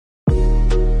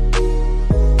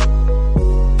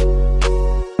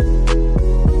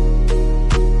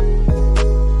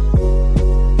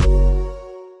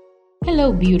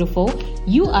Hello, beautiful.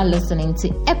 You are listening to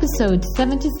episode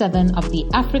 77 of the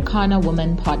Africana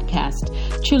Woman podcast.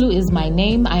 Chulu is my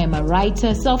name. I am a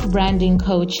writer, self-branding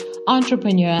coach,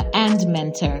 entrepreneur, and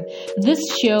mentor. This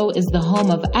show is the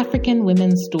home of African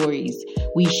women's stories.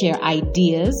 We share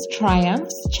ideas,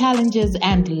 triumphs, challenges,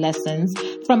 and lessons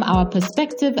from our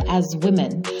perspective as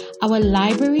women. Our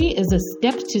library is a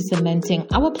step to cementing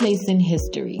our place in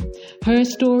history. Her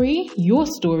story, your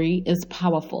story, is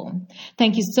powerful.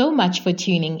 Thank you so much for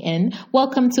tuning in.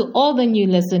 Welcome to all the new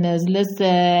listeners.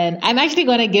 Listen, I'm actually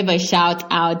going to give a shout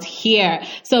out here.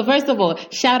 So first of all,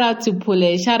 shout out to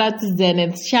Pule, shout out to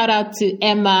Zenith, shout out to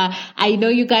Emma. I know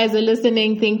you guys are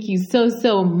listening. Thank you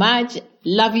so much.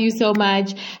 Love you so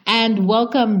much. And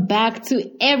welcome back to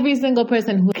every single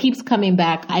person who keeps coming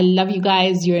back. I love you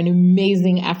guys. You're an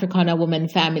amazing Africana Woman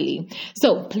family.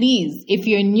 So please, if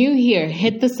you're new here,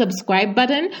 hit the subscribe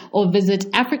button or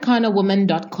visit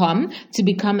africanawoman.com to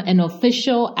become an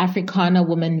official Africana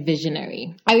Woman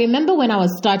visionary. I remember when I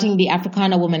was starting the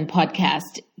Africana Woman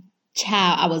podcast,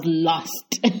 I was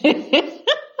lost.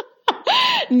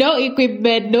 No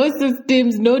equipment, no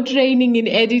systems, no training in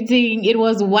editing. It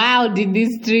was wild in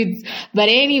these streets. But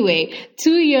anyway,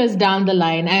 2 years down the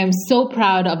line, I am so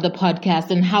proud of the podcast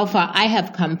and how far I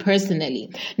have come personally.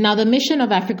 Now, the mission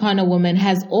of Africana Woman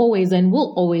has always and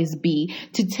will always be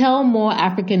to tell more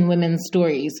African women's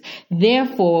stories.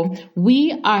 Therefore,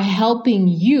 we are helping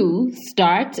you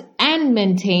start and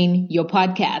maintain your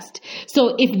podcast.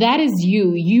 So if that is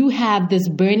you, you have this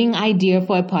burning idea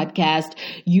for a podcast,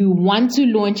 you want to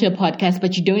launch a podcast,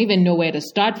 but you don't even know where to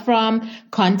start from,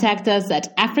 contact us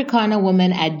at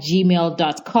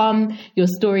africanawoman@gmail.com. Your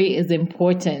story is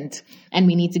important and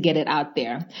we need to get it out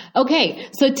there. Okay,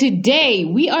 so today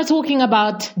we are talking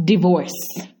about divorce.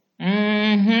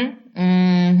 There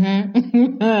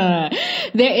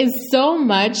is so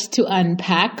much to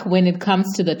unpack when it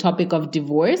comes to the topic of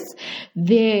divorce.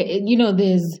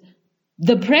 There's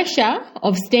the pressure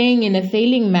of staying in a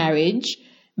failing marriage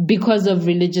because of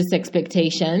religious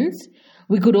expectations.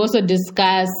 We could also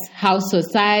discuss how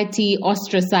society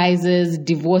ostracizes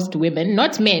divorced women,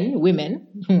 not men, women.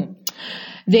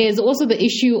 There's also the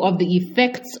issue of the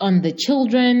effects on the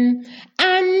children,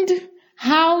 and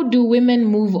how do women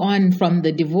move on from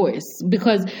the divorce?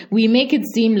 Because we make it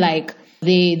seem like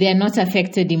they're not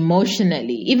affected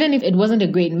emotionally, even if it wasn't a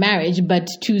great marriage, but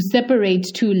to separate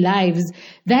two lives,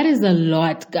 that is a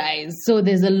lot, guys. So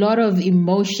there's a lot of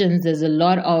emotions, there's a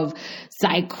lot of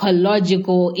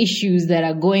psychological issues that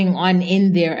are going on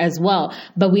in there as well.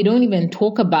 But we don't even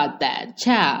talk about that.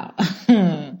 Ciao.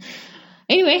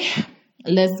 Anyway,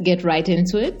 let's get right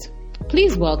into it.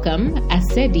 Please welcome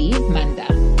Asedi Manda.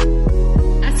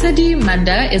 Asedi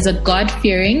Manda is a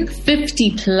God-fearing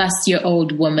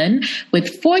 50-plus-year-old woman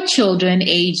with 4 children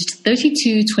aged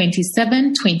 32,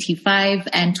 27, 25,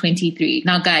 and 23.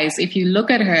 Now, guys, if you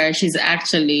look at her, she's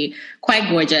actually quite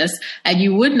gorgeous, and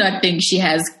you would not think she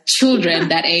has children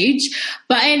that age.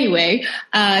 But anyway,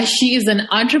 she is an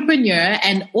entrepreneur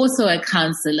and also a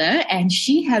counselor, and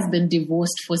she has been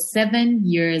divorced for 7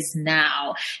 years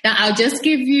now. Now, I'll just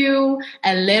give you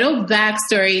a little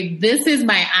backstory. This is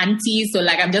my auntie, so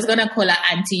I'm just going to call her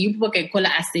auntie. You people can call her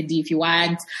Asedi if you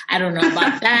want. I don't know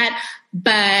about that.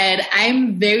 But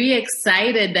I'm very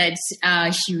excited that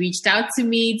she reached out to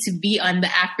me to be on the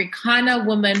Africana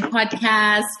Woman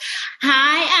podcast.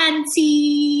 Hi,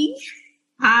 Auntie.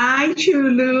 Hi,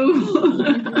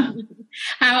 Chulu.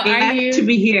 How are you? Glad to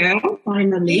be here,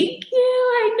 finally. Thank you.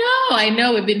 I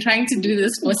know. We've been trying to do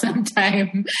this for some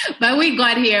time. But we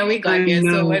got here, so we're good.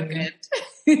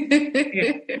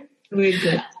 Yeah, we're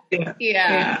good.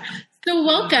 Yeah. So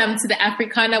welcome to the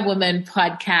Africana Woman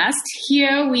podcast.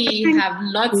 Here we have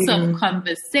lots of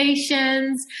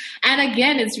conversations. And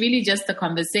again, it's really just a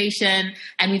conversation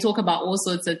and we talk about all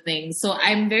sorts of things. So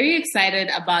I'm very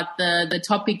excited about the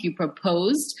topic you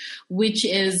proposed, which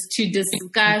is to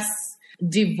discuss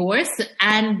divorce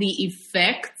and the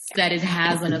effects that it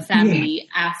has on a family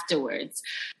afterwards.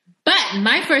 But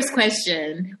my first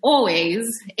question always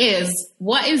is,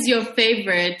 what is your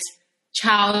favorite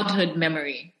childhood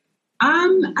memory?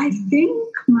 I think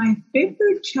my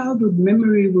favorite childhood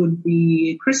memory would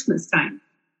be Christmas time,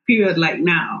 period like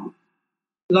now.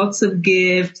 Lots of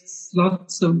gifts,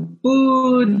 lots of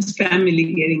food,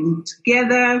 family getting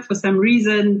together for some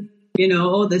reason.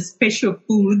 All the special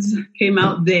foods came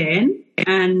out then.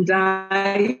 And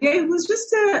it was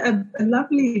just a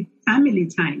lovely family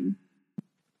time.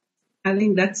 I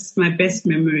think that's my best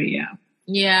memory, yeah.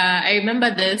 Yeah, I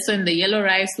remember this when the yellow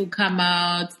rice would come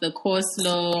out, the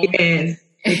coleslaw. Yes,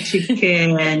 the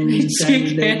chicken.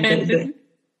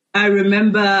 I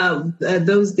remember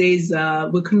those days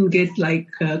we couldn't get like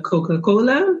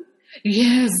Coca-Cola.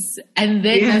 Yes, and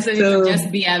then Yeah, it so would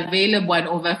just be available and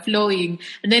overflowing,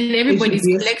 and then everybody's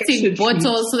be a collecting special treat.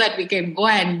 bottles so that we can go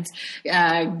and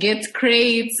get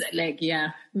crates. Like, yeah,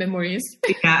 memories.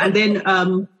 Yeah, and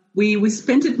then we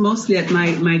spent it mostly at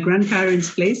my grandparents'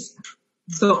 place.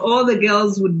 So all the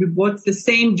girls would be bought the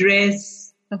same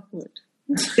dress, Oh, good.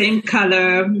 same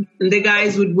color, and the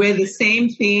guys would wear the same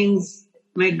things.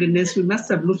 My goodness, we must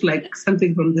have looked like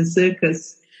something from the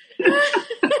circus.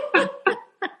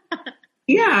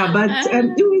 Yeah, but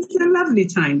it was a lovely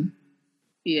time.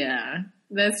 Yeah,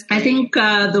 that's great. I think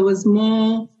there was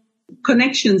more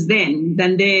connections then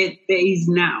than there is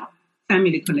now.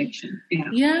 Family connection. Yeah.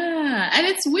 Yeah, and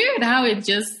it's weird how it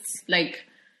just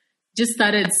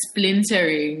started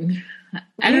splintering.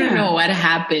 I don't know what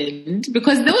happened,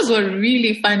 because those were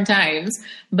really fun times,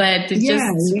 but it just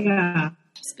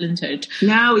splintered.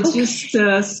 Now it's just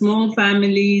small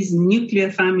families,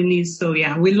 nuclear families. So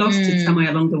yeah, we lost it somewhere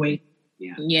along the way.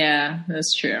 Yeah,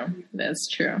 that's true. That's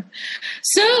true.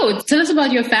 So tell us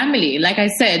about your family. Like I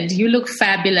said, you look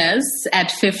fabulous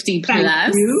at 50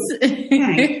 plus.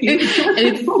 Thank you.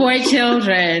 And 4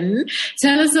 children.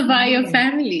 Tell us about your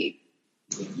family.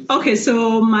 Okay,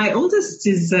 so my oldest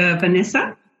is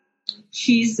Vanessa.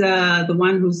 She's the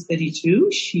one who's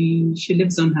 32. She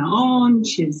lives on her own.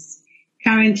 She's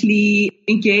currently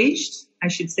engaged, I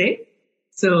should say.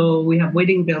 So we have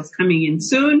wedding bells coming in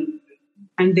soon.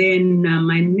 And then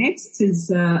my next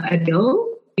is Adele.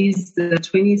 He's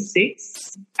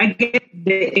 26. I get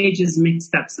the ages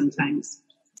mixed up sometimes.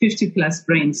 50 plus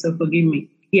brain, so forgive me.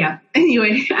 Yeah.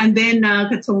 Anyway, and then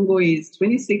Katongo is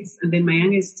 26. And then my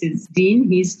youngest is Dean.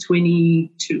 He's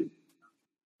 22.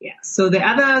 Yeah. So the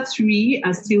other 3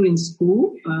 are still in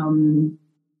school.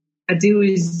 Adele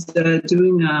is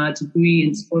doing a degree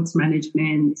in sports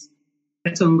management.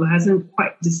 Katongo hasn't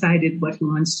quite decided what he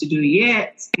wants to do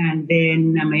yet. And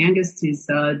then my youngest is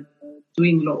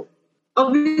doing law.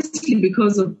 Obviously,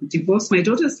 because of divorce, my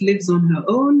daughter lives on her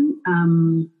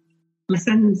own. My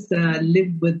sons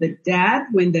live with the dad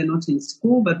when they're not in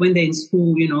school. But when they're in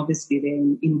school, obviously they're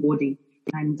in boarding.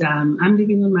 And I'm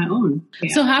living on my own.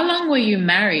 Yeah. So how long were you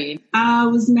married? I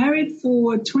was married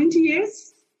for 20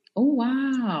 years. Oh,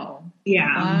 wow. Yeah,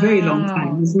 wow. Very long time.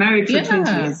 I was married for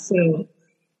 20 years. So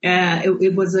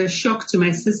it was a shock to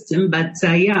my system, but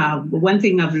one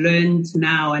thing I've learned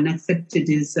now and accepted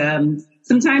is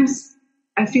sometimes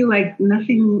I feel like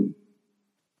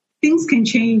things can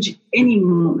change any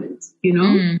moment,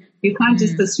 You can't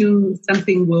just assume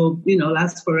something will,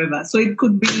 last forever. So it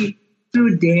could be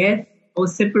through death or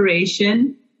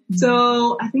separation.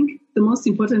 So I think the most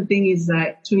important thing is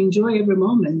to enjoy every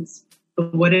moment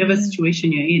of whatever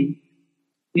situation you're in.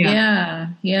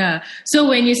 Yeah. So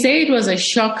when you say it was a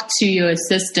shock to your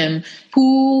system,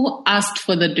 who asked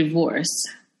for the divorce?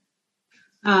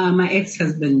 My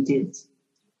ex-husband did.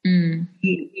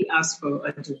 He asked for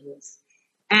a divorce.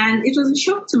 And it was a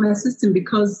shock to my system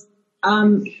because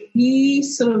he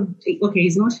sort of,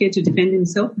 he's not here to defend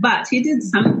himself, but he did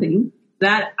something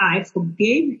that I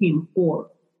forgave him for.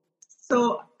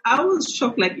 So I was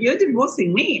shocked, like, you're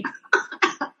divorcing me.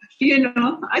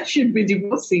 I should be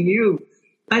divorcing you.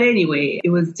 But anyway, it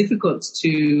was difficult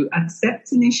to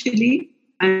accept initially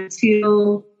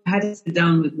until I had to sit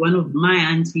down with one of my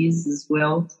aunties as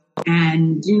well.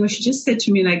 And, she just said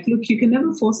to me, like, look, you can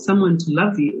never force someone to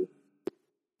love you.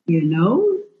 You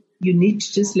need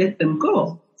to just let them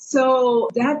go. So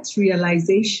that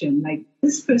realization, like,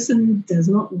 this person does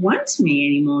not want me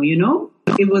anymore,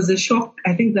 It was a shock.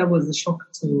 I think that was a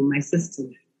shock to my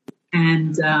system.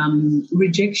 And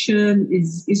rejection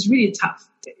is really tough.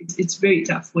 It's very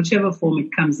tough, whichever form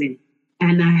it comes in.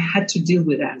 And I had to deal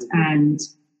with that. And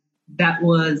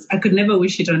I could never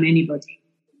wish it on anybody.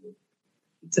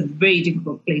 It's a very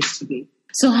difficult place to be.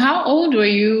 So how old were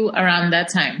you around that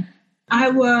time? I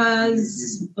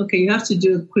was, you have to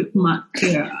do a quick math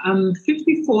here. I'm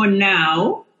 54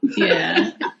 now.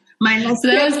 Yeah. Minus so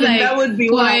that was like that would be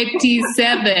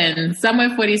 47,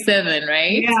 somewhere 47,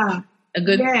 right? Yeah. A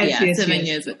good, yes, 7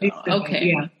 years ago.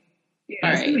 Okay. Yeah. All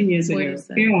right. 7 years ago.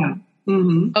 47. Yeah.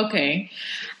 Mm-hmm. Okay.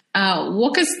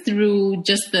 Walk us through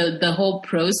just the whole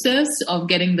process of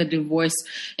getting the divorce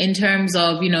in terms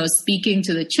of, speaking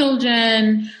to the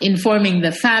children, informing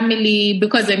the family,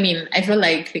 because I feel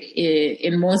like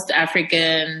in most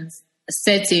African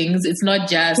settings, it's not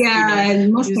just,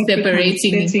 most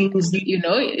separating, settings,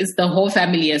 it's the whole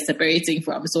family is separating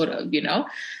from sort of,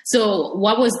 So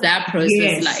what was that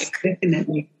process like?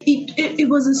 Definitely. It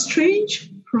was a strange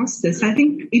process. I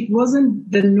think it wasn't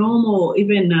the normal,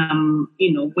 even,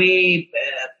 way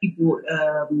people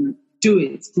do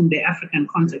it in the African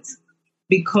context.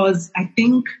 Because I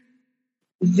think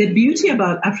the beauty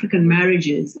about African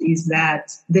marriages is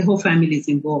that the whole family is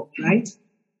involved, right?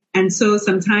 And so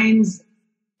sometimes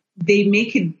they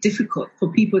make it difficult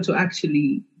for people to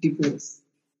actually divorce,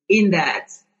 in that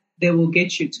they will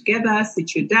get you together,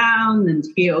 sit you down and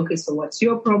hear, okay, so what's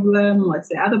your problem? What's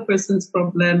the other person's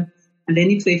problem? And then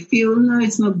if they feel, no,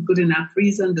 it's not good enough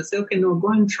reason, they say, okay, no, go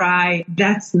and try.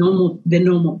 That's normal, the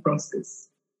normal process.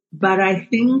 But I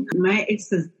think my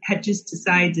ex had just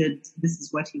decided this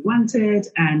is what he wanted,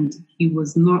 and he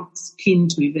was not keen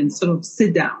to even sort of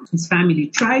sit down. His family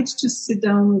tried to sit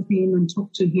down with him and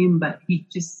talk to him, but he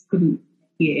just couldn't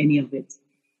hear any of it.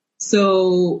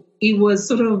 So it was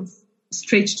sort of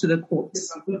straight to the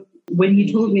courts. When he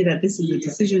told me that this is the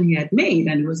decision he had made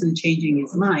and he wasn't changing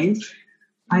his mind,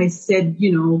 I said,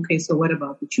 okay, so what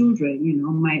about the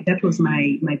children? That was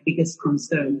my biggest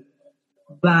concern.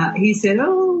 But he said,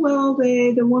 oh, well,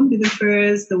 they won't be the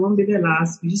first, they won't be the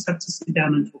last. We just have to sit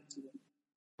down and talk to them.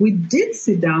 We did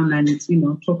sit down and,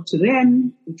 talk to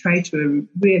them. We tried to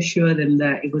reassure them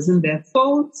that it wasn't their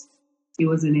fault. It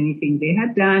wasn't anything they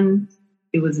had done.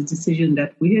 It was a decision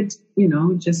that we had,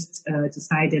 just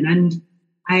decided. And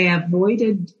I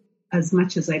avoided as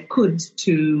much as I could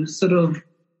to sort of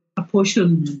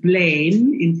apportion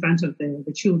blame in front of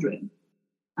the children.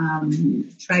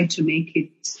 Tried to make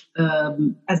it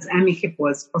as amicable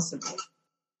as possible.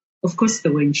 Of course, they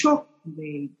were in shock.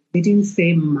 They didn't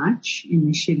say much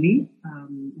initially. I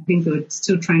think they were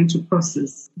still trying to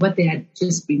process what they had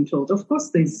just been told. Of course,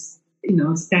 there's,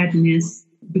 sadness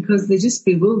because they're just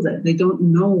bewildered. They don't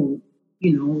know,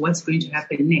 what's going to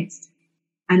happen next.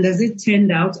 And as it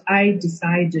turned out, I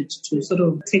decided to sort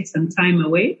of take some time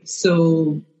away.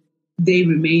 So they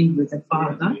remained with the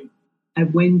father. I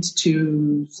went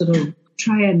to sort of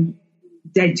try and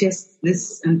digest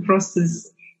this and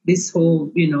process this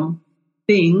whole,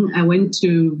 thing. I went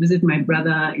to visit my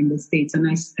brother in the States, and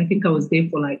I think I was there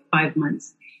for like 5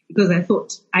 months because I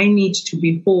thought I need to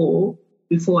be whole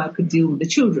before I could deal with the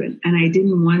children. And I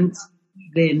didn't want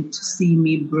them to see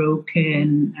me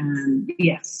broken. And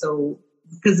so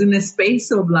because in the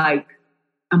space of like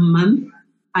a month,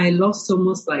 I lost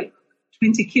almost like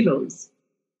 20 kilos.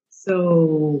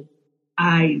 So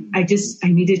I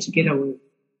needed to get away.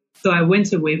 So I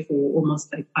went away for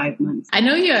almost like 5 months. I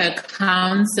know you're a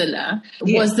counselor.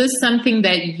 Yes. Was this something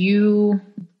that you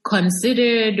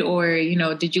considered or,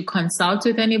 did you consult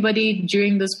with anybody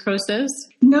during this process?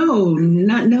 No.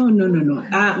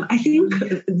 I think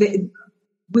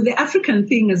with the African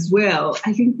thing as well,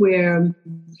 I think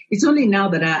it's only now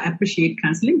that I appreciate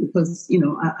counseling because,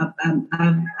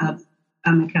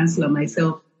 I'm a counselor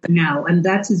myself now. And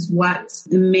that is what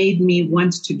made me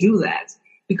want to do that.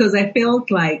 Because I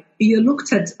felt like you're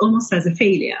looked at almost as a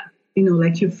failure,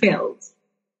 like you failed,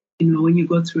 when you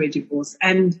go through a divorce.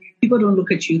 And people don't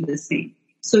look at you the same.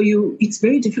 So it's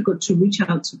very difficult to reach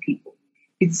out to people.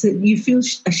 You feel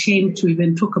ashamed to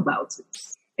even talk about it,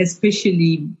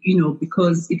 especially,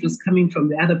 because it was coming from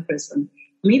the other person.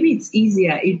 Maybe it's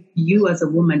easier if you as a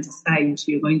woman decide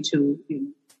you're going to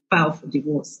file for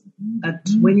divorce. But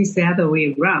when it's the other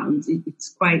way around, it's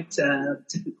quite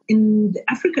difficult. In the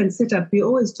African setup, we're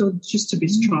always told just to be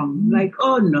strong. Like,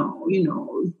 oh no,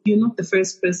 you're not the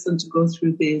first person to go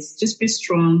through this. Just be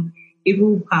strong. It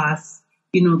will pass.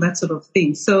 That sort of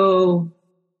thing. So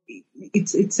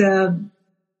it's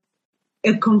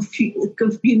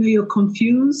you're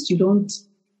confused. You don't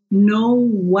know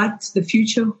what the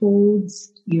future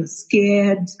holds. You're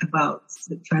scared about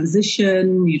the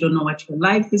transition. You don't know what your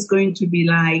life is going to be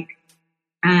like.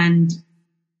 And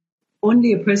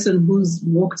only a person who's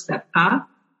walked that path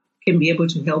can be able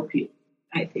to help you,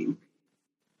 I think.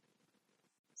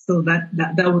 So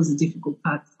that was a difficult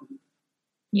part for me.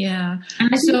 Yeah.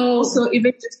 And so also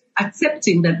even just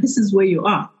accepting that this is where you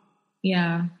are.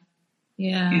 Yeah,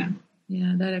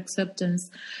 that acceptance.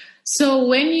 So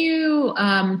when you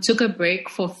took a break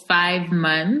for 5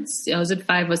 months, was it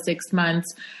 5 or 6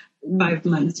 months? 5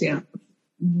 months, yeah.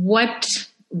 What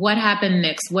happened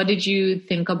next? What did you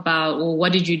think about, or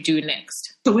what did you do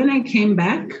next? So when I came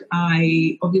back,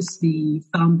 I obviously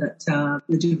found that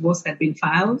the divorce had been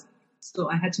filed. So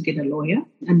I had to get a lawyer.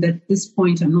 And at this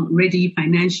point, I'm not ready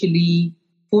financially.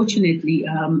 Fortunately,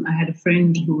 I had a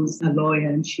friend who's a lawyer,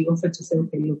 and she offered to say,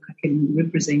 okay, look, I can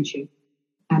represent you.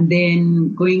 And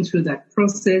then going through that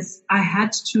process, I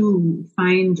had to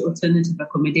find alternative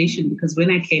accommodation because when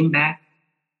I came back,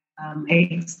 My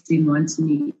ex didn't want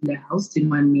me in the house, didn't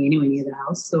want me anywhere near the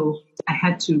house. So I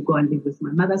had to go and live with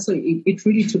my mother. So it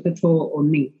really took a toll on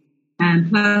me. And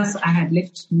plus, I had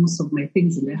left most of my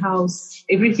things in the house,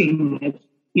 everything I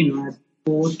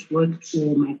bought, worked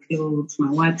for, my clothes, my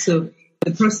what. So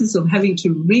the process of having to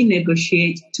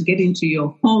renegotiate to get into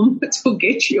your home, to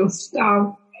get your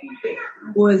stuff,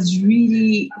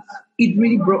 it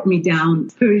really brought me down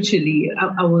spiritually.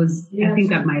 I was, I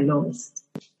think, at my lowest.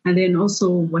 And then also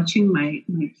watching my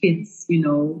kids,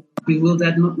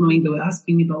 bewildered, not knowing, they were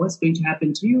asking me about what's going to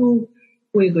happen to you,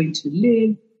 where you're going to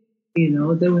live.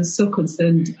 They were so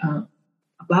concerned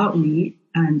about me,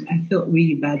 and I felt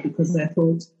really bad because I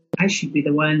thought I should be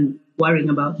the one worrying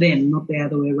about them, not the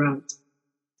other way around.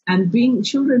 And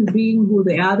children being who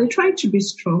they are, they try to be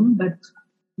strong, but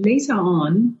later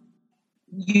on,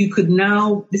 they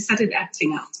started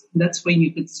acting out. That's when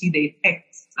you could see the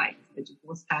effects like the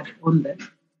divorce had on them.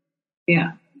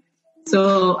 Yeah.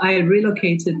 So I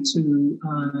relocated to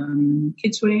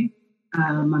Kitwe,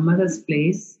 my mother's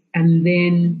place, and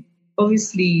then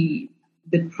obviously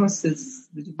the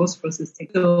divorce process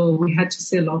takes. So we had to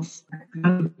sell off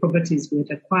other properties we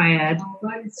had acquired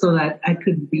so that I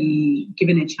could be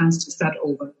given a chance to start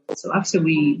over. So after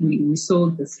we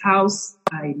sold this house,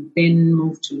 I then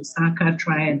moved to Lusaka,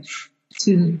 tried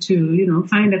to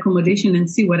find accommodation and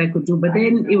see what I could do. But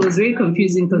then it was very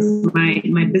confusing because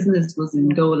my business was in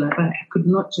Ndola, but I could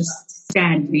not just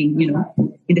stand being,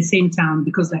 in the same town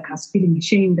because I was feeling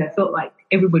ashamed. I felt like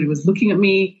everybody was looking at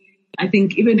me. I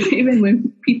think even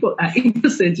when people are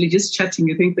innocently just chatting,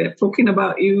 you think they're talking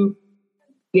about you.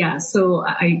 Yeah, so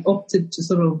I opted to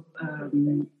sort of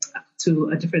to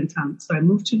a different town. So I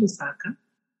moved to Lusaka,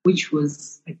 which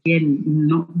was, again,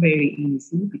 not very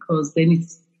easy because then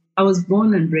I was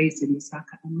born and raised in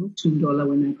Lusaka. I moved to Ndola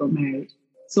when I got married.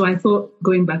 So I thought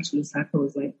going back to Lusaka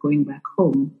was like going back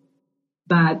home.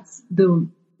 But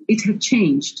it had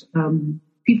changed.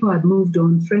 People had moved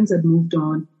on, friends had moved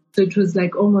on. So it was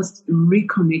like almost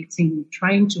reconnecting,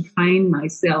 trying to find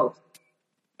myself.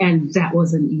 And that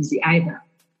wasn't easy either.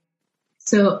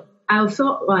 So I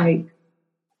felt like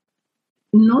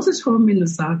not at home in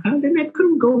Lusaka. Then I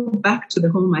couldn't go back to the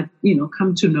home I'd,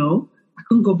 come to know. I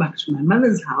couldn't go back to my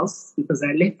mother's house because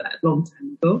I left that a long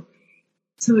time ago.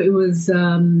 So it was,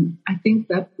 I think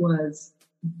that was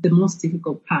the most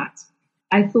difficult part.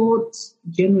 I thought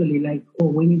generally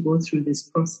when you go through this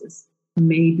process,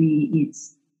 maybe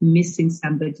it's missing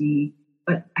somebody,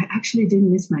 but I actually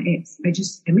didn't miss my ex.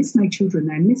 I missed my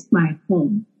children. I missed my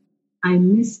home. I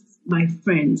missed my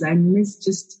friends. I missed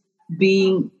just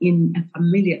being in a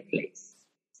familiar place.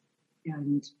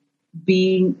 And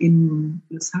being in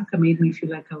Lusaka made me feel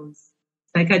like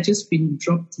I'd just been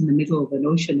dropped in the middle of an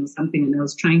ocean or something, and I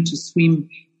was trying to swim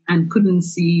and couldn't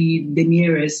see the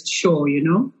nearest shore,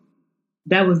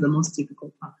 That was the most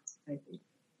difficult part, I think.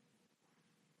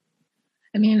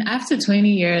 I mean, after 20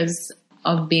 years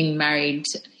of being married,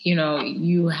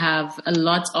 you have a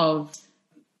lot of,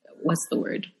 what's the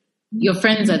word? Your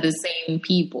friends are the same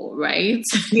people, right?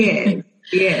 Yes.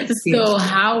 So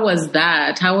how was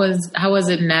that? How was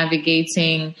it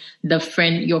navigating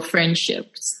your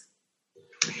friendships?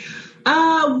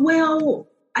 Well,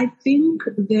 I think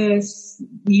there's,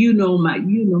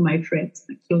 my friends,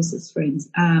 my closest friends.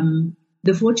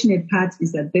 The fortunate part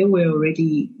is that they were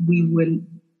already, we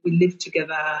lived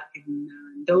together in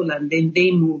Ndola, and then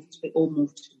they all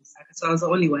moved to Lusaka. So I was the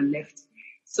only one left.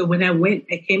 So when I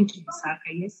came to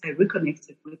Lusaka, yes, I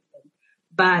reconnected with them.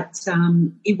 But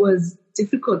it was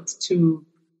difficult to,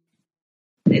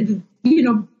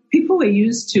 people were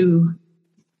used to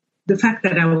the fact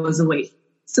that I was away.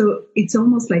 So it's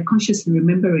almost like consciously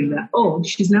remembering that,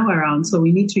 she's now around, so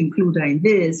we need to include her in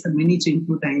this and we need to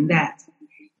include her in that.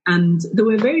 And they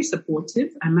were very supportive,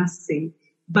 I must say.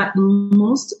 But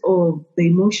most of the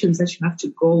emotions that you have to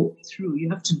go through, you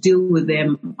have to deal with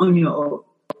them on your own.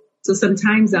 So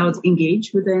sometimes I would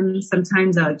engage with them.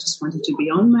 Sometimes I just wanted to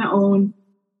be on my own.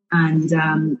 And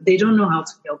they don't know how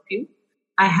to help you.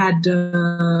 I had,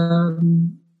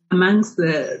 amongst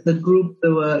the group,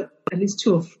 there were at least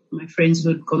two of my friends who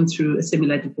had gone through a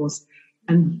similar divorce.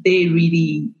 And they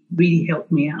really, really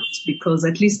helped me out because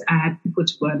at least I had people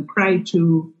to go and cry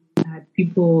to. I had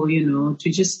people, who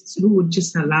would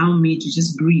just allow me to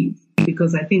just grieve.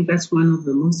 Because I think that's one of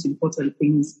the most important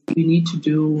things you need to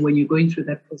do when you're going through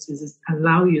that process is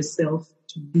allow yourself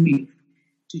to grieve,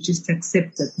 to just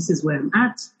accept that this is where I'm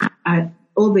at.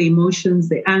 All the emotions,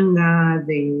 the anger,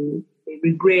 the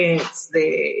regrets,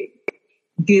 the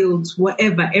guilt,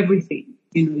 whatever, everything.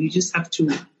 You just have to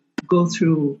go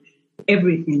through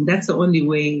everything. That's the only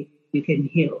way you can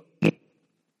heal.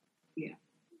 Yeah.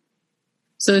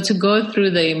 So to go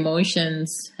through the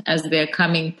emotions as they're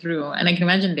coming through, and I can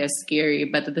imagine they're scary,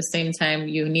 but at the same time,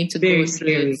 you need to Very go through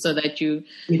scary. it so that you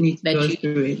need to that go you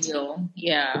through it. feel.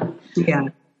 Yeah. Yeah.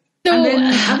 So And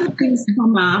then other things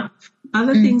come up.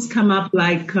 Other things come up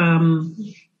like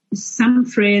some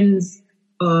friends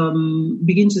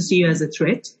begin to see you as a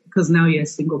threat because now you're a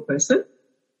single person.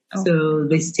 Oh. So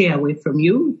they stay away from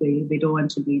you. They don't want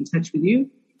to be in touch with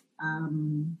you.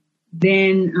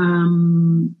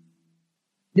 Then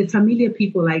the familiar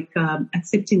people, like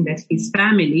accepting that his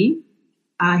family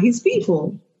are his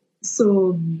people.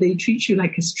 So they treat you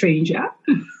like a stranger,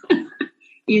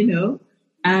 you know,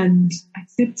 and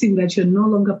accepting that you're no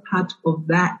longer part of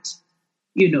that,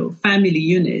 you know, family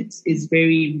unit is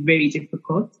very, very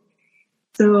difficult.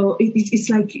 So it's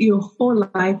like your whole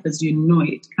life as you know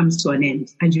it comes to an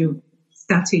end and you're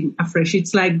starting afresh.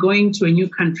 It's like going to a new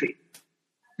country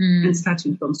and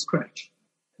starting from scratch,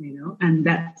 you know, and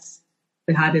that's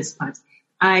the hardest part.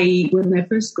 When I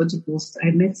first got divorced,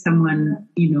 I met someone,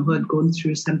 you know, who had gone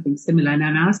through something similar, and I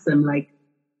asked them, like,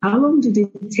 how long did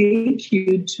it take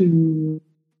you to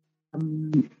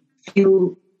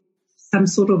feel some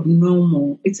sort of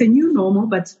normal? It's a new normal,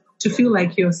 but to feel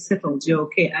like you're settled, you're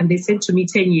okay. And they said to me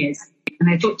 10 years. And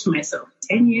I thought to myself,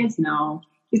 10 years now,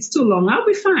 it's too long. I'll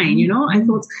be fine, you know. I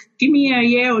thought, give me a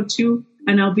year or two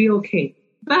and I'll be okay.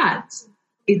 But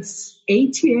it's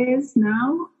 8 years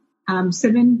now.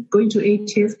 7 going to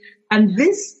 8 years. And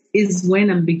this is when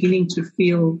I'm beginning to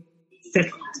feel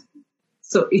settled.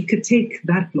 So it could take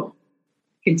that long.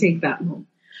 It can take that long.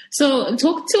 So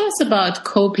talk to us about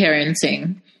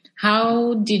co-parenting.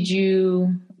 How did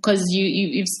you, because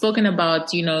you've spoken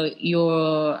about, you know,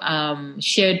 your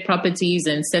shared properties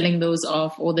and selling those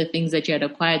off, all the things that you had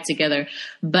acquired together.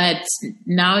 But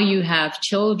now you have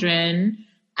children.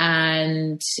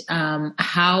 And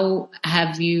how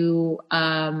have you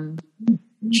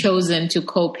chosen to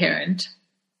co-parent?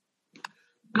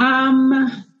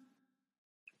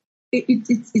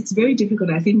 It's very difficult.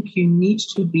 I think you need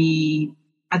to be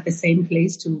at the same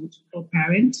place to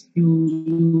co-parent.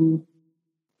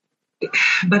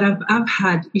 But I've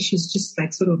had issues just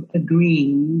like sort of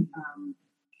agreeing.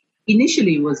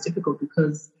 Initially, it was difficult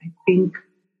because I think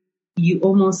you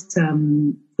almost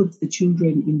put the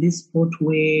children in this spot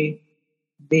where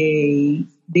they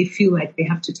feel like they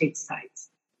have to take sides.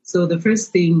 So the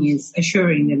first thing is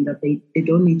assuring them that they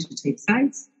don't need to take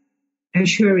sides,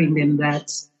 assuring them that,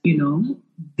 you know,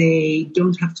 they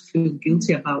don't have to feel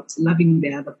guilty about loving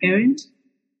their other parent.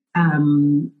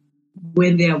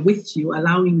 When they are with you,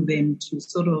 allowing them to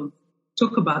sort of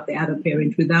talk about the other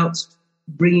parent without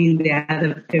bringing the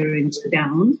other parent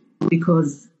down,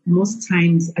 because most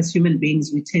times as human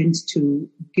beings, we tend to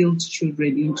guilt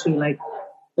children into like,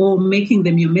 or making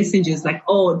them your messengers, like,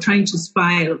 oh, trying to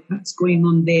spy what's going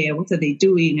on there, what are they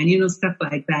doing, and, you know, stuff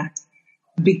like that.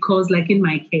 Because like in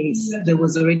my case, there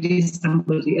was already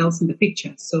somebody else in the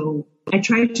picture. So I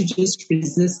tried to just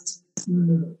resist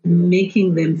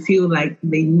making them feel like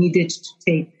they needed to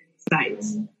take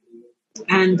sides.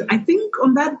 And I think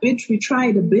on that bit, we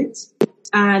tried a bit.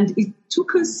 And it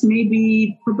took us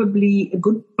probably a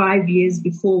good 5 years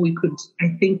before we could, I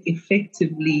think,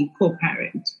 effectively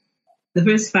co-parent. The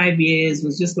first 5 years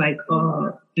was just like,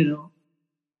 you know,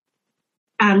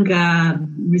 anger,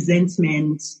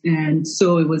 resentment. And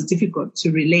so it was difficult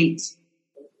to relate.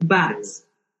 But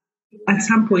at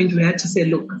some point we had to say,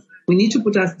 look, we need to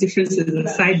put our differences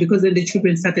aside, because then the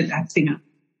children started acting up.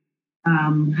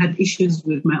 Had issues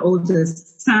with my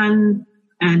oldest son,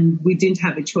 and we didn't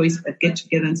have a choice but get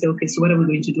together and say, okay, so what are we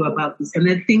going to do about this? And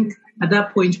I think at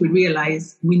that point we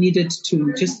realized we needed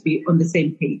to just be on the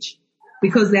same page.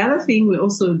 Because the other thing we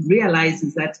also realized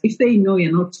is that if they know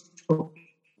you're not talking,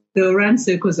 they'll run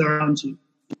circles around you.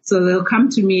 So they'll come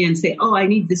to me and say, oh, I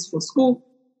need this for school,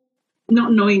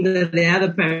 not knowing that the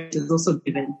other parent is also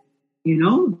given, you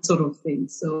know, sort of thing.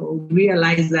 So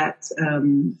realize that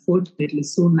fortunately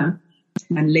sooner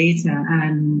and later.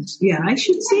 And yeah, I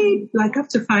should say like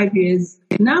after 5 years,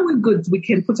 now we're good. We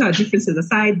can put our differences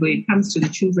aside when it comes to the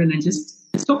children and just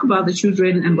talk about the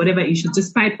children and whatever issues,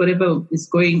 despite whatever is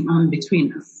going on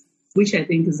between us, which I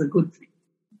think is a good thing.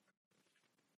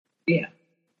 Yeah.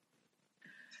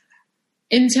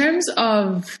 In terms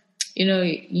of, you know,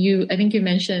 I think you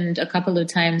mentioned a couple of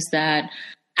times that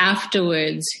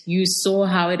afterwards you saw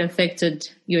how it affected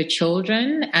your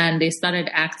children and they started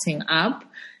acting up.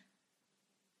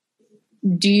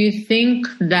 Do you think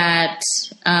that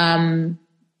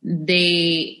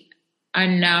they are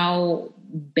now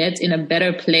in a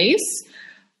better place?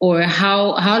 Or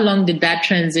how long did that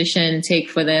transition take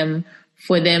for them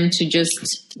to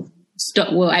just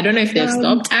stop. Well, I don't know if they've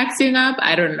stopped acting up.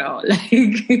 I don't know. Like,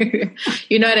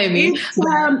 you know what I mean?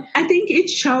 I think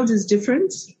each child is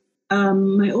different.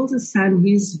 My oldest son,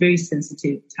 he's very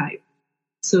sensitive type.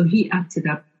 So he acted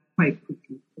up quite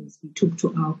quickly because he took to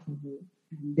alcohol.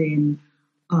 And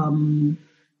then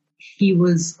he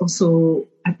was also,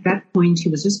 at that point, he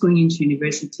was just going into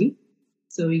university.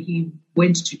 So he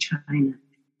went to China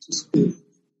to school.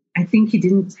 I think he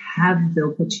didn't have the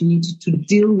opportunity to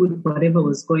deal with whatever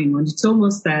was going on. It's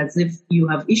almost as if you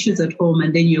have issues at home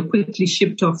and then you're quickly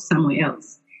shipped off somewhere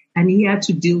else. And he had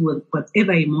to deal with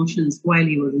whatever emotions while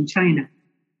he was in China.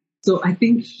 So I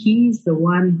think he's the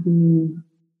one who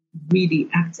really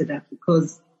acted up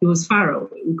because he was far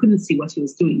away. We couldn't see what he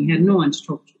was doing. He had no one to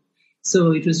talk to.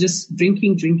 So it was just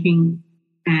drinking.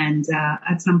 And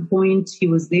at some point, he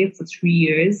was there for 3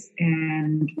 years,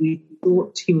 and we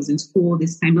thought he was in school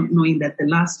this time, not knowing that the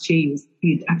last year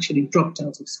he'd actually dropped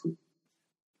out of school.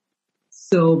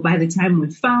 So by the time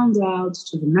we found out, it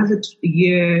was another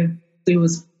year. So it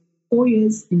was 4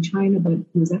 years in China, but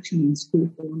he was actually in school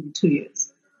for only 2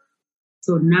 years.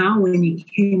 So now when he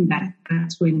came back,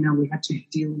 that's when now we had to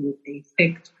deal with the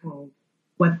effect of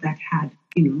what that had,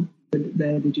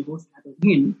 the divorce had on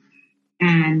him.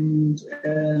 And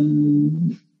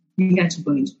he had to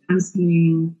go into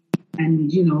counseling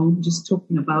and, just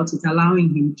talking about it,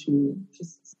 allowing him to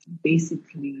just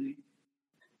basically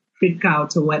freak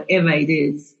out or whatever it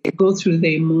is, go through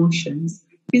the emotions.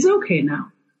 He's okay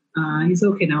now.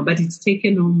 But it's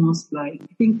taken almost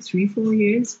 3-4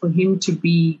 years for him to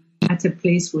be at a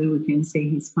place where we can say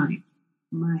he's fine.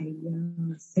 My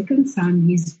second son,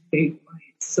 he's very quiet.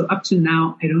 So up to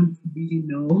now, I don't really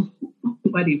know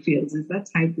what he feels. He's that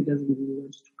type who doesn't really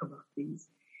want to talk about things.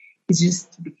 He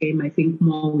just became, I think,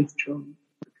 more withdrawn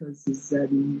because he's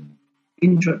an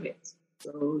introvert.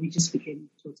 So he just became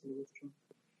totally withdrawn.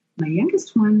 My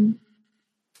youngest one,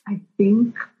 I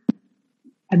think,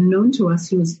 unknown to us,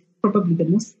 he was probably the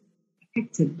most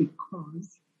affected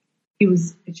because he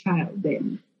was a child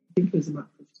then. I think he was about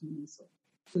 15 years old.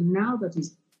 So now that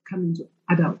he's coming to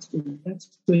adulthood, that's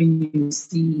when you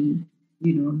see,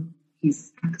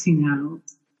 he's acting out,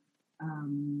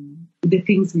 the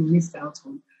things he missed out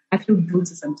on. I feel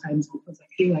guilty sometimes because I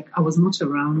feel like I was not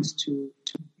around to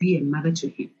be a mother to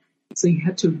him. So he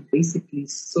had to basically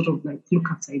sort of look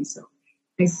after himself.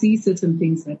 I see certain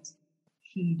things that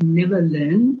he never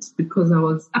learned because I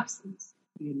was absent,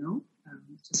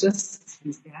 It's just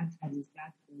his dad, and his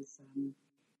dad was,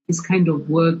 his kind of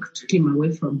work took him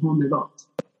away from home a lot.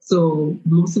 So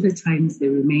most of the times they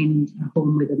remained at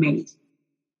home with a maid.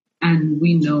 And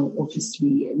we know,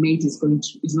 obviously, a maid is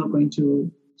not going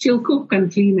to, she'll cook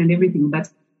and clean and everything, but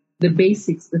the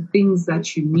basics, the things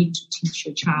that you need to teach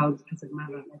your child as a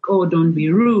mother, don't be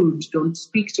rude, don't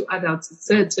speak to adults a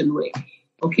certain way,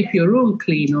 or keep your room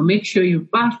clean, or make sure you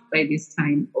bath by this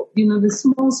time, or, the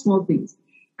small things.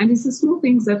 And it's the small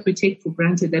things that we take for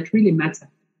granted that really matter.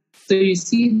 So you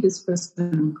see this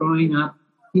person growing up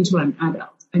into an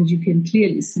adult, and you can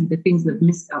clearly see the things they've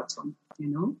missed out on,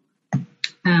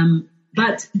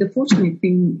 But the fortunate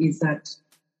thing is that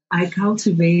I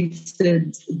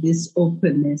cultivated this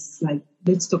openness,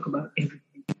 let's talk about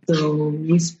everything. So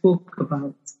we talk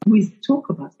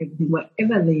about everything,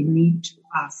 whatever they need to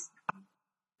ask.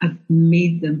 I've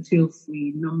made them feel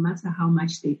free, no matter how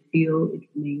much they feel it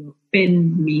may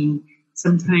offend me.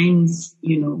 Sometimes,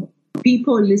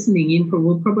 people listening in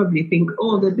will probably think,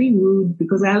 they're being rude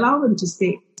because I allow them to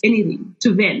say anything,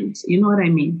 to vent, you know what I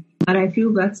mean? But I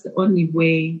feel that's the only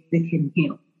way they can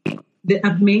heal.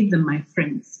 I've made them my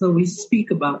friends. So we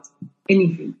speak about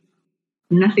anything.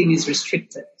 Nothing is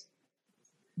restricted.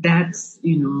 That's,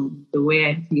 the way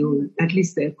I feel, at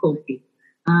least they're coping.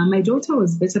 My daughter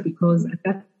was better because at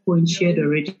that point she had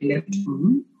already left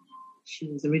home. She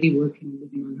was already working,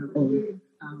 living on her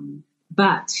own.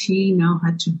 But she now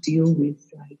had to deal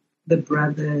with the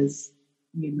brothers,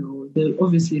 they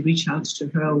obviously reach out to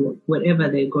her, whatever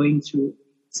they're going through.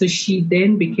 So she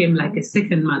then became like a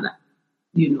second mother,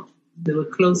 They were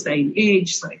closer in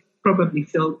age, so they probably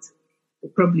felt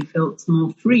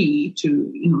more free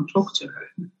to, talk to her.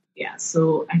 Yeah,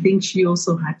 so I think she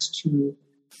also had to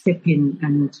step in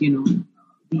and,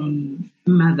 be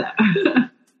mother.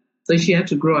 So she had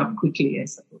to grow up quickly, I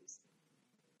suppose.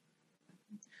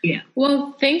 Yeah.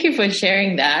 Well, thank you for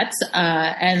sharing that.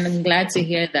 And I'm glad to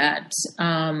hear that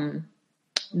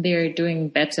they're doing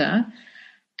better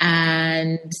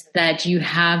and that you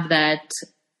have that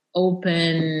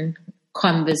open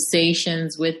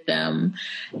conversations with them.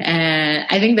 And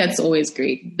I think that's always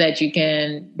great that you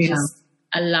can just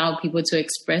allow people to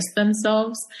express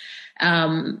themselves.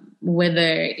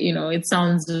 whether, it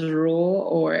sounds raw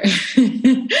or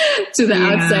to the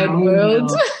outside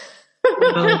world.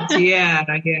 Yeah.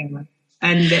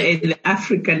 And in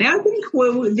African, I think,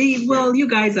 you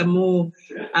guys are more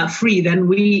free than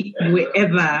we were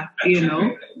ever,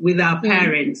 with our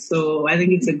parents. So I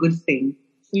think it's a good thing.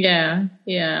 Yeah.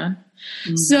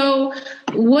 So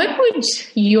what would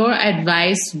your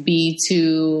advice be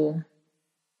to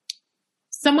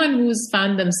someone who's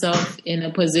found themselves in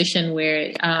a position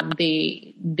where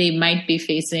they might be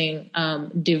facing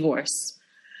divorce?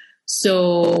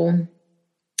 So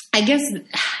I guess,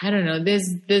 I don't know,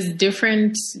 there's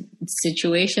different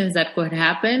situations that could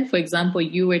happen. For example,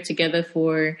 you were together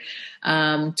for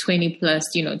 20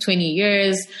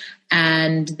 years,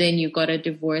 and then you got a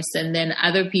divorce. And then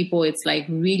other people, it's like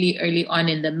really early on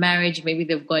in the marriage. Maybe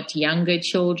they've got younger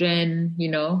children,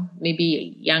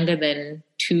 maybe younger than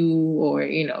 2 or,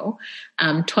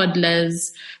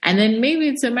 toddlers. And then maybe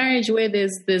it's a marriage where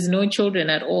there's no children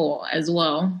at all as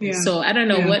well. Yeah. So I don't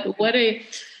know,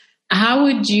 how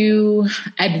would you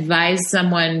advise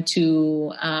someone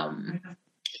to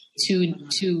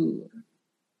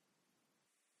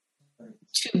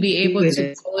be able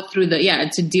to go through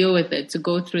to deal with it, to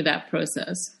go through that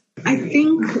process? I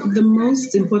think the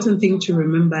most important thing to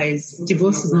remember is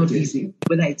divorce is not easy,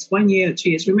 whether it's 1 year or 2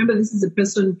 years. Remember, this is a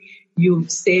person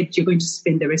you've said you're going to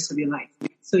spend the rest of your life.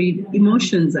 So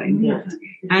emotions are involved.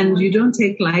 And you don't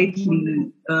take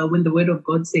lightly when the word of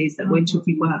God says that when 2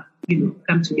 people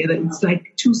come together, it's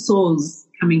like 2 souls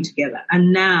coming together.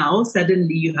 And now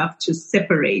suddenly you have to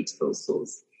separate those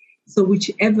souls. So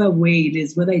whichever way it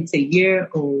is, whether it's a year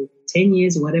or 10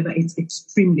 years or whatever, it's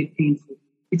extremely painful.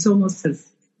 It's almost as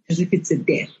if it's a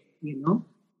death,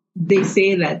 They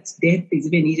say that death is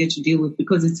even easier to deal with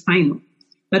because it's final.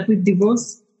 But with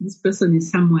divorce, this person is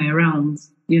somewhere around,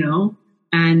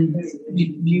 and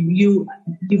you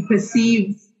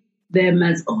perceive them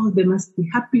as, they must be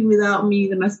happy without me.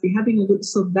 They must be having a good.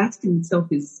 So that in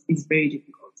itself is very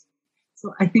difficult.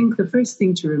 So I think the first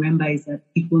thing to remember is that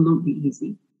it will not be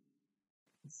easy.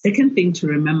 The second thing to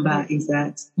remember is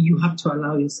that you have to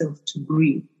allow yourself to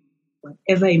breathe.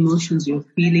 Whatever emotions you're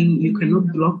feeling, you cannot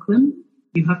block them.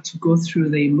 You have to go through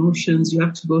the emotions. You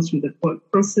have to go through the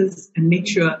process and make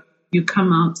sure you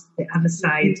come out the other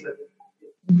side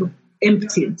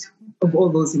emptied of all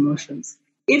those emotions.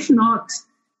 If not,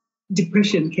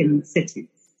 depression can set in,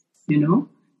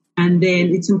 And then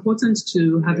it's important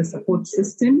to have a support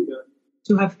system,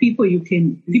 to have people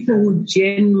who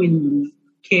genuinely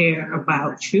care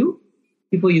about you,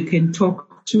 people you can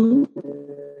talk to,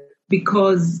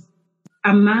 because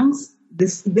amongst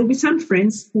this, there'll be some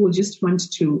friends who will just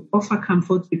want to offer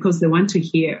comfort because they want to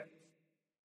hear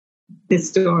the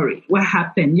story, what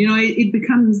happened. It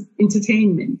becomes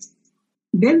entertainment.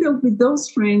 Then there'll be those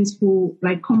friends who,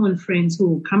 like common friends, who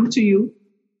will come to you,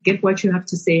 get what you have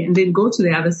to say, and then go to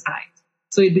the other side.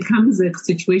 So it becomes a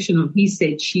situation of he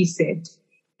said, she said,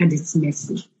 and it's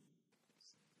messy.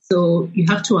 So you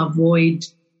have to avoid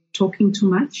talking too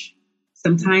much.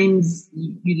 Sometimes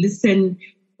you listen.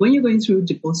 When you're going through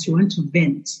divorce, you want to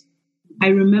vent. I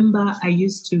remember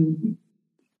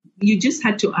you just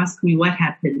had to ask me what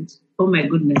happened. Oh my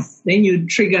goodness. Then you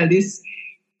trigger these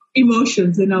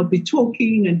emotions and I'll be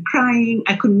talking and crying.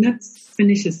 I could not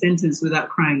finish a sentence without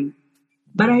crying.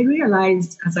 But I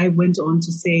realized as I went on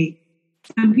to say,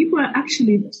 and people are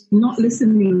actually not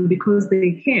listening because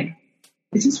they care.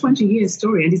 They just want to hear a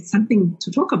story and it's something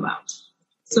to talk about.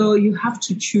 So you have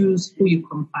to choose who you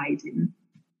confide in.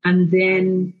 And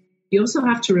then you also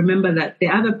have to remember that the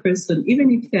other person, even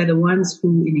if they're the ones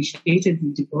who initiated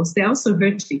the divorce, they're also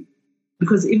hurting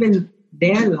because even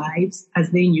their lives, as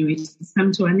they knew it, has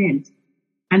come to an end.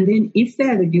 And then if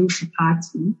they're the guilty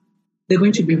party, they're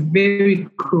going to be very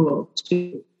cruel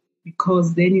too,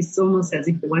 because then it's almost as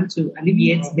if they want to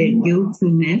alleviate their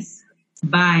guiltiness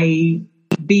by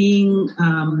being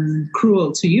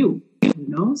cruel to you,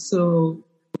 So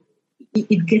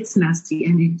it gets nasty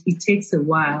and it takes a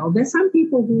while. There's some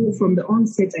people who from the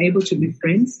onset are able to be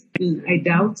friends. I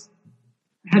doubt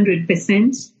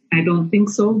 100%. I don't think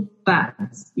so. But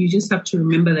you just have to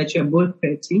remember that you're both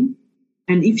hurting.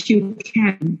 And if you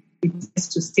can, it's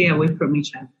best to stay away from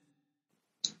each other.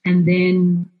 And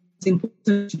then it's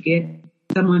important to get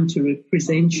someone to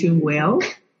represent you well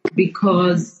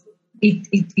because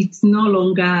it's no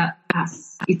longer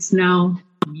us. It's now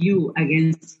you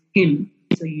against him.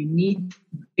 So you need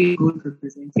a good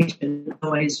representation,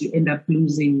 otherwise you end up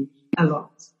losing a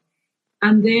lot.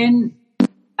 And then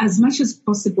as much as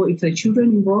possible, if there are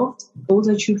children involved,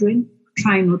 older children,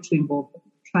 try not to involve them.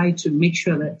 Try to make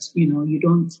sure that, you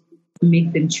don't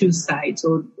make them choose sides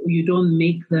or you don't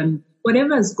make them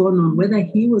whatever has gone on, whether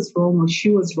he was wrong or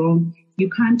she was wrong, you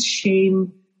can't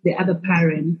shame the other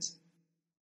parent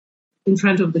in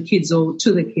front of the kids or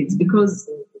to the kids, because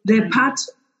they're part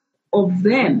of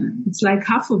them. It's like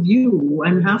half of you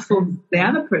and half of the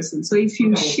other person. So if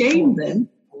you shame them,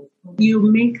 you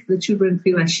make the children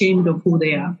feel ashamed of who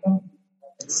they are.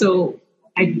 So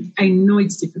I know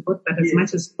it's difficult, but as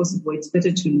much as possible, it's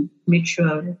better to make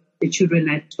sure the children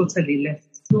are totally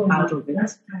left out of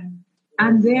it.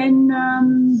 And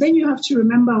then you have to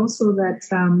remember also that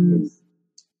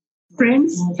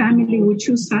friends, family will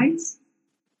choose sides.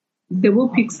 They will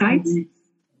pick sides,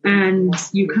 and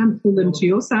you can't pull them to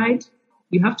your side.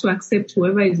 You have to accept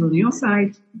whoever is on your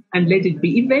side and let it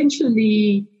be.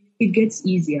 Eventually, it gets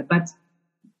easier, but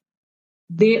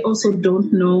they also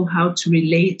don't know how to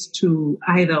relate to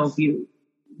either of you.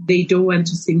 They don't want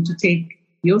to seem to take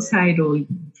your side or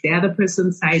the other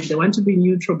person's side. They want to be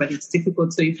neutral, but it's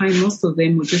difficult. So you find most of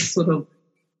them will just sort of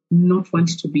not want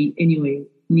to be anywhere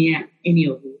near any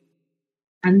of you.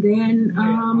 And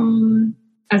then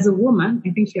as a woman, I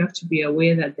think you have to be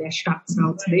aware that there are sharks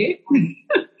out there.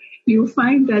 You'll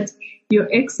find that your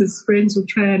ex's friends will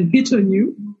try and hit on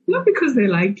you, not because they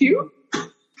like you,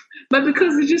 but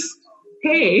because they just,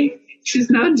 hey, she's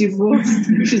now divorced,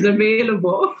 she's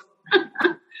available.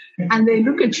 And they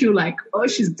look at you like, oh,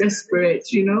 she's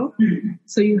desperate, you know?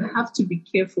 So you have to be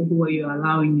careful who you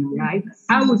allowing in your life.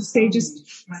 I would say just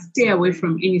stay away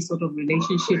from any sort of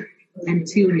relationship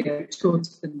until you're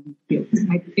totally built.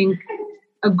 I think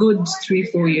a good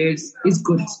 3-4 years is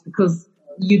good because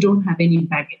you don't have any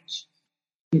baggage,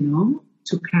 you know,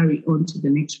 to carry on to the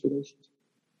next relationship.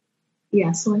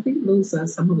 Yeah, so I think those are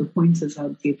some of the pointers I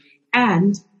would give.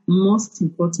 And most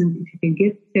important, if you can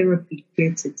get therapy,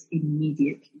 get it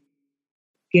immediately.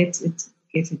 Get it.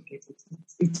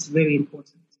 It's very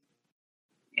important.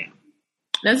 Yeah.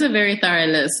 That's a very thorough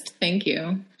list. Thank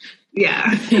you.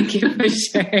 Yeah. Thank you for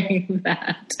sharing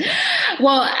that.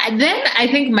 Well, then I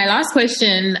think my last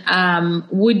question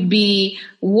would be,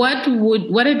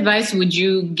 what advice would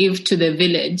you give to the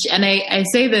village? And I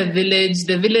say the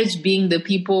village being the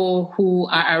people who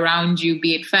are around you,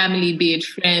 be it family, be it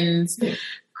friends,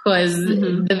 because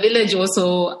the village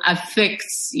also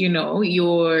affects, you know,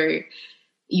 your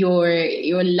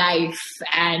life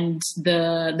and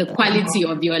the quality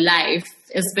of your life,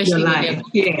 especially when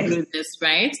you're going through this,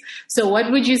 right? So what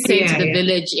would you say to the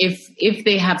village if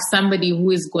they have somebody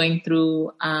who is going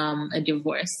through a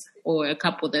divorce, or a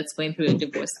couple that's going through a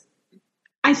divorce?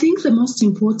 I think the most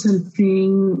important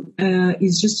thing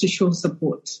is just to show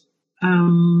support.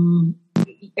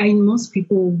 Most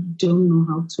people don't know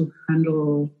how to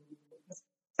handle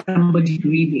somebody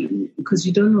grieving because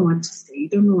you don't know what to say. You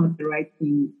don't know what the right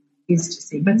thing is to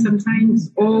say. But sometimes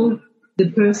all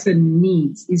the person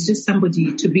needs is just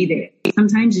somebody to be there.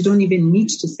 Sometimes you don't even need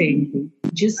to say anything.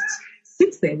 Just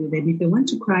sit there with them. If they want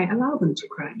to cry, allow them to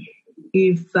cry.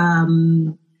 If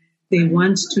they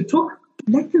want to talk,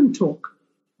 let them talk.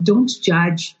 Don't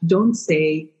judge. Don't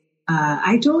say,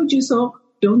 I told you so.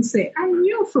 Don't say, I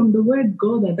knew from the word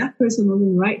go that person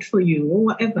wasn't right for you or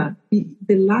whatever.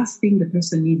 The last thing the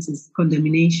person needs is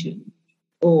condemnation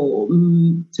or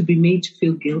to be made to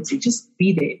feel guilty. Just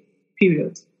be there,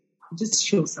 period. Just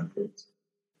show support.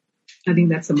 I think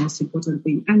that's the most important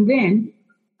thing. And then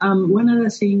one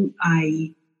other thing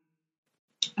I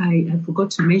forgot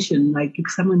to mention, like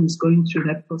if someone is going through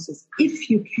that process,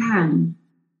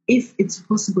 if it's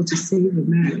possible to save a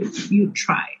marriage, you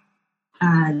try.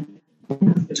 And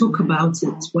talk about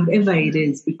it, whatever it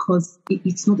is, because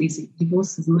it's not easy.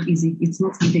 Divorce is not easy. It's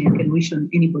not something I can wish on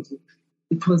anybody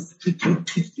because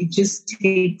it just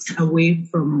takes away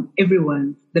from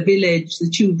everyone, the village, the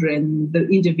children, the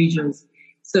individuals.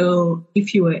 So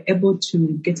if you were able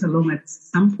to get along at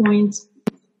some point,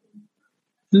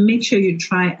 make sure you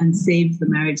try and save the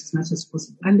marriage as much as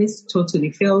possible, unless it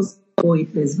totally fails or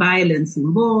if there's violence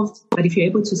involved. But if you're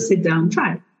able to sit down,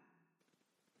 try.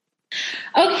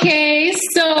 Okay,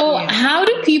 so how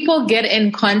do people get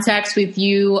in contact with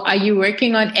you? Are you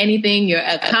working on anything? You're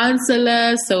a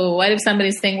counselor. So what if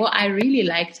somebody's saying, well, I really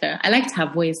liked her. I liked her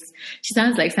voice. She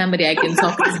sounds like somebody I can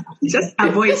talk to. Just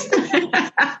her voice.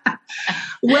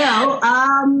 Well,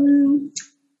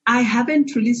 I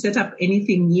haven't really set up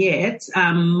anything yet.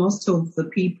 Most of the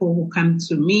people who come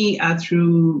to me are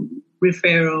through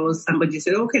referrals. Somebody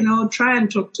said, okay, no, try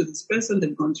and talk to this person.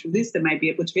 They've gone through this. They might be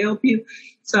able to help you.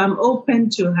 So I'm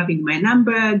open to having my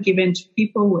number given to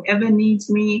people, whoever needs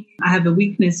me. I have a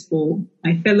weakness for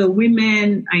my fellow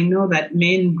women. I know that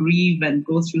men grieve and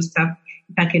go through stuff.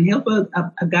 If I can help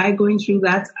a guy going through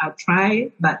that, I'll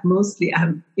try. But mostly I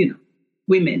have,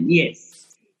 women,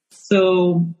 yes.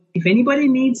 So if anybody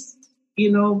needs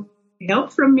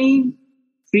help from me,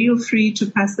 feel free to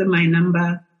pass them my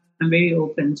number. I'm very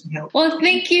open to help. Well,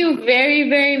 thank you very,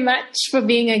 very much for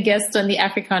being a guest on the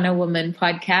Africana Woman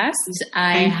podcast.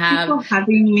 Thank you for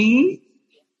having me.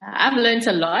 I've learned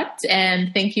a lot,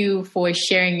 and thank you for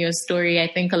sharing your story.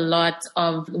 I think a lot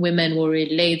of women will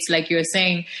relate. Like you're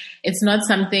saying, it's not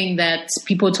something that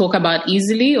people talk about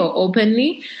easily or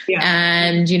openly. Yeah.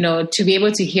 And, to be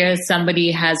able to hear somebody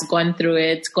has gone through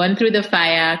it, gone through the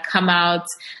fire, come out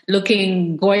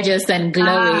looking gorgeous and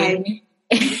glowing.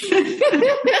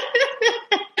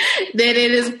 Then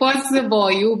it is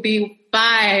possible. You'll be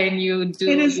fine. It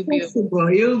is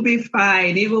possible. You'll be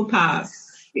fine. It will pass.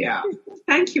 Yeah.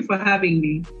 Thank you for having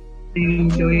me. I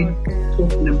enjoyed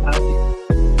talking about it.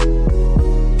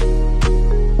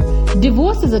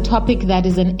 Divorce is a topic that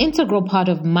is an integral part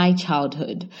of my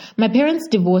childhood. My parents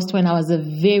divorced when I was a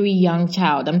very young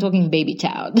child. I'm talking baby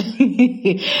child.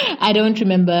 I don't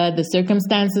remember the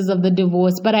circumstances of the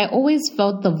divorce, but I always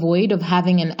felt the void of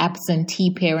having an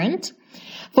absentee parent.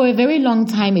 For a very long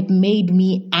time, it made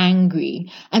me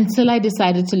angry until I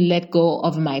decided to let go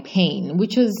of my pain,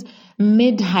 which was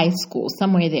mid-high school,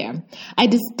 somewhere there. I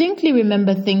distinctly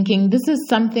remember thinking, this is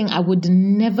something I would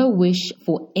never wish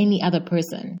for any other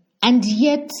person. And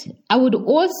yet, I would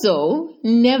also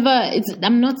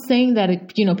I'm not saying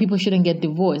that, people shouldn't get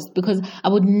divorced, because I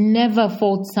would never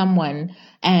fault someone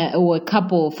or a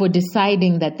couple for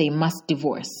deciding that they must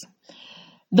divorce.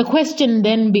 The question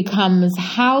then becomes,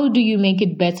 how do you make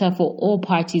it better for all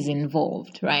parties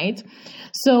involved, right?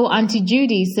 So Auntie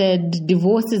Judy said,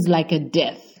 divorce is like a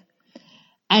death.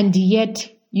 And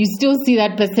yet you still see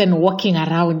that person walking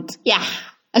around. Yeah.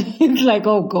 It's like,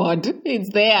 oh God,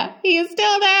 it's there. He is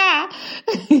still there.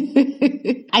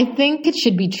 I think it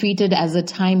should be treated as a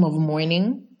time of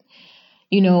mourning.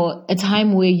 A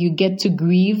time where you get to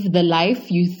grieve the life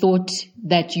you thought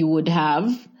that you would have.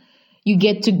 You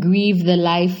get to grieve the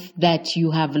life that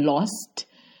you have lost.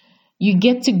 You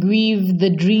get to grieve the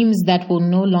dreams that will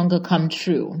no longer come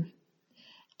true.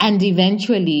 And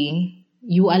eventually,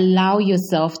 you allow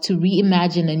yourself to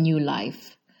reimagine a new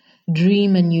life,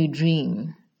 dream a new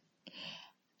dream.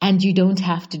 And you don't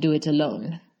have to do it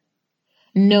alone.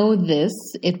 Know this,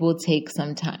 it will take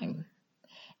some time.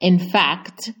 In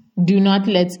fact, do not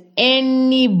let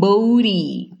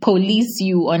anybody police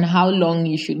you on how long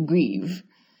you should grieve.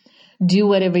 Do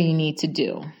whatever you need to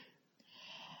do.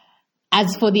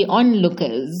 As for the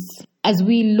onlookers, as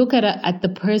we look at the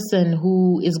person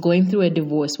who is going through a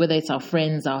divorce, whether it's our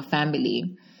friends, our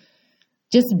family,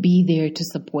 just be there to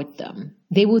support them.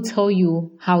 They will tell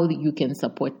you how you can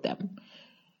support them.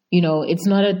 It's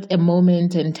not a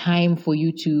moment in time for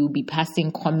you to be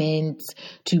passing comments,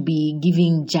 to be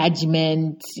giving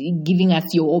judgment, giving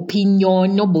us your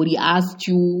opinion. Nobody asked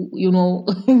you,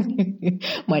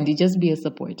 Mandy, just be a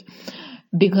support.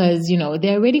 Because,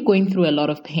 they're already going through a lot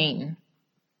of pain.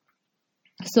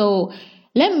 So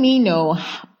let me know,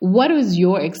 what was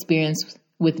your experience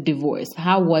with divorce?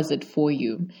 How was it for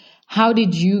you? How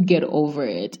did you get over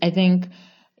it? I think,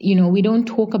 we don't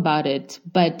talk about it,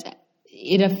 but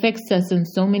it affects us in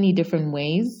so many different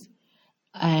ways.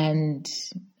 And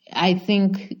I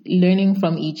think learning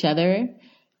from each other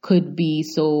could be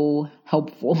so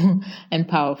helpful and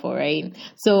powerful, right?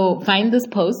 So find this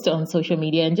post on social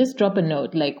media and just drop a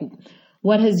note, like,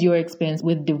 what has your experience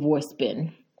with divorce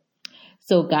been?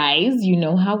 So guys, you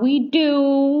know how we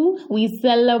do. We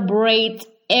celebrate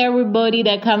everybody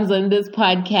that comes on this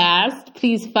podcast.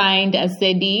 Please find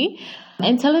Asedi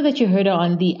and tell her that you heard her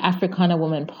on the Africana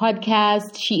Woman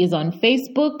podcast. She is on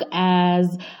Facebook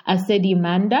as Asedi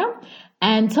Manda.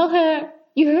 And tell her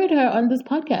you heard her on this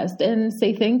podcast and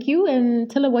say thank you and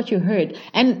tell her what you heard.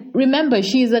 And remember,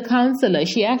 she is a counselor.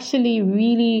 She actually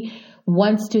really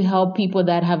wants to help people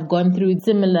that have gone through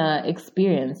similar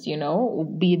experience,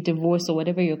 be it divorce or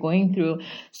whatever you're going through.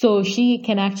 So she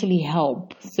can actually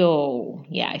help. So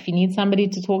yeah, if you need somebody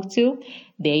to talk to,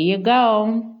 there you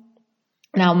go.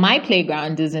 Now, my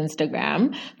playground is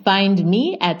Instagram. Find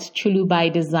me at Chulu by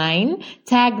Design.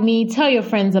 Tag me, tell your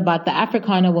friends about the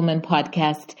Africana Woman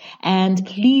podcast, and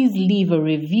please leave a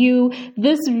review.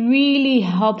 This really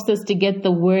helps us to get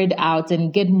the word out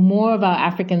and get more of our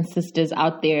African sisters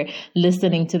out there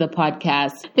listening to the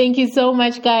podcast. Thank you so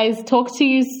much, guys. Talk to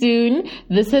you soon.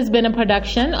 This has been a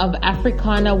production of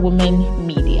Africana Woman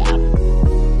Media.